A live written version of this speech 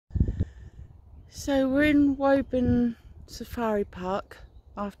So we're in Woburn Safari Park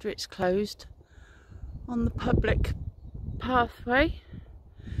after it's closed on the public pathway,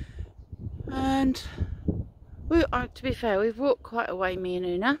 and to be fair, we've walked quite a way, me and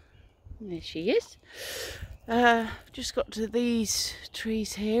Una. There she is. Just got to these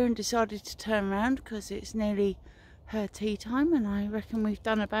trees here and decided to turn around because it's nearly her tea time, and I reckon we've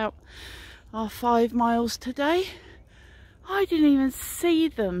done about our 5 miles today. I didn't even see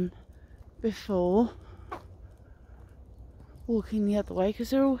them before walking the other way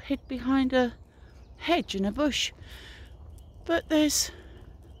because they're all hid behind a hedge and a bush. But there's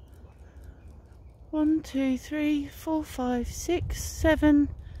 1, 2, 3, 4, 5, 6, 7,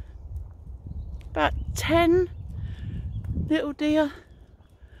 about 10 little deer.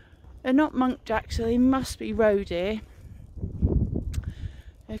 They're not muntjac, so they must be roe deer.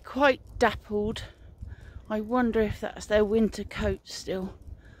 They're quite dappled. I wonder if that's their winter coat still,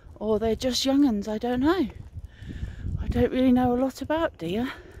 or they're just young uns. I don't know. I don't really know a lot about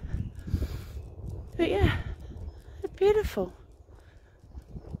deer, but yeah, they're beautiful.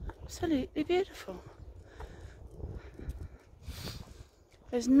 Absolutely beautiful.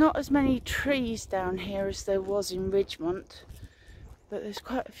 There's not as many trees down here as there was in Ridgemont, but there's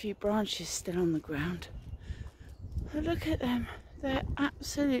quite a few branches still on the ground. But look at them. They're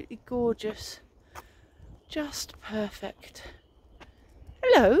absolutely gorgeous. Just perfect.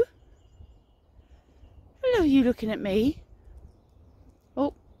 Hello? Hello, you looking at me?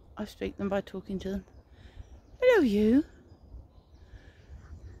 Oh, I speak them by talking to them. Hello, you.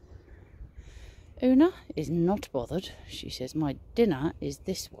 Una is not bothered. She says, my dinner is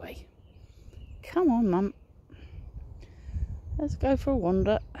this way. Come on, Mum. Let's go for a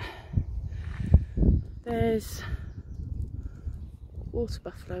wander. There's water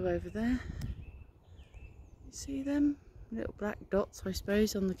buffalo over there. You see them? Little black dots, I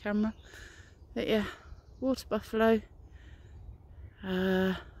suppose, on the camera. But yeah, water buffalo.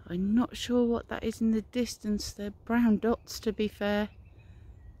 I'm not sure what that is in the distance. They're brown dots, to be fair.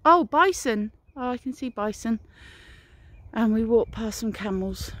 Oh, bison! Oh, I can see bison. And we walked past some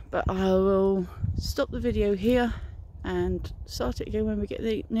camels, but I will stop the video here and start it again when we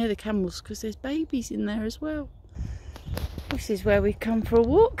get near the camels, because there's babies in there as well. This is where we've come for a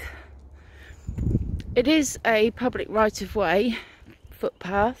walk. It is a public right-of-way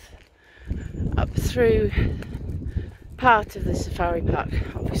footpath up through part of the safari park,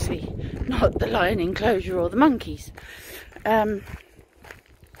 obviously not the lion enclosure or the monkeys. Thank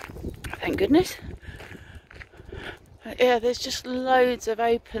goodness. But yeah, there's just loads of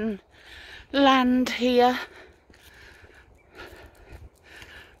open land here.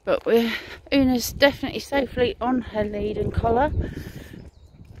 But Una's definitely safely on her lead and collar.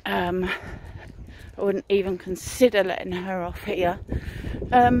 I wouldn't even consider letting her off here.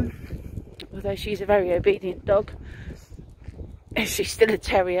 Although she's a very obedient dog. She's still a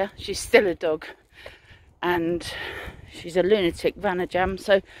terrier, she's still a dog. And she's a lunatic vanajam,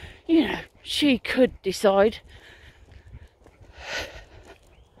 so, you know, she could decide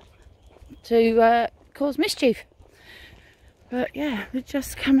to cause mischief. But yeah, we're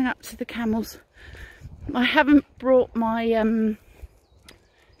just coming up to the camels. I haven't brought my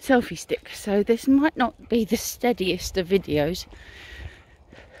selfie stick, so this might not be the steadiest of videos.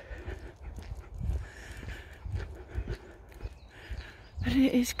 But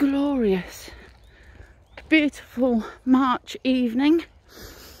it is glorious. Beautiful March evening.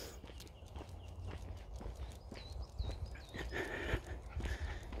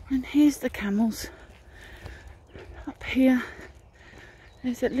 And here's the camels. Up here,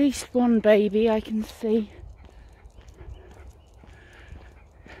 there's at least one baby I can see.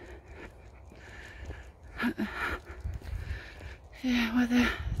 Yeah, whether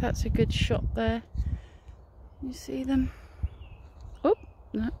that's a good shot there. You see them? Oh,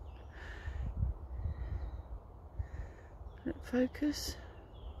 no. Let it focus.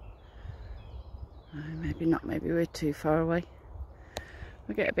 No, maybe not, maybe we're too far away.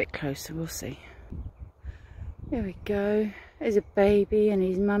 We'll get a bit closer, we'll see. Here we go. There's a baby and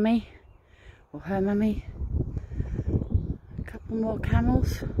his mummy, or her mummy. A couple more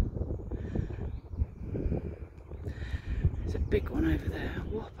camels. There's a big one over there, a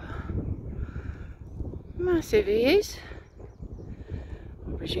whopper. Massive he is.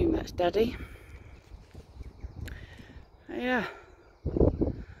 I presume that's Daddy. Yeah.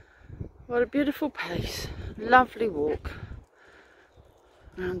 What a beautiful place. Lovely walk.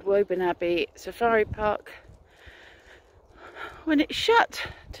 And Woburn Abbey Safari Park when it's shut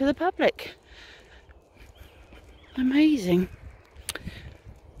to the public. Amazing.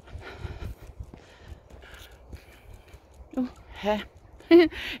 Oh, hair.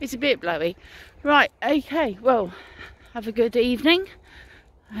 It's a bit blowy. Right, okay, well, have a good evening,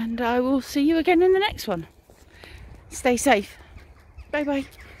 and I will see you again in the next one. Stay safe. Bye bye.